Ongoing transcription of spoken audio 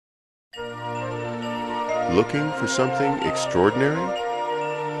Looking for something extraordinary?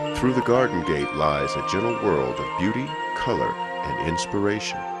 Through the Garden Gate lies a gentle world of beauty, color, and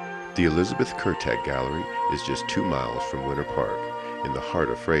inspiration. The Elizabeth Kurtak Gallery is just 2 miles from Winter Park, in the heart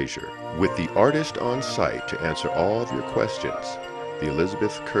of Fraser. With the artist on site to answer all of your questions, the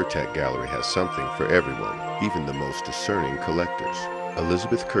Elizabeth Kurtak Gallery has something for everyone, even the most discerning collectors.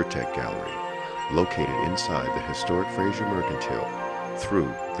 Elizabeth Kurtak Gallery, located inside the historic Fraser Mercantile,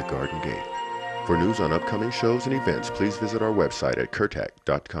 through the Garden Gate. For news on upcoming shows and events, please visit our website at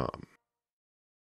kurtak.com.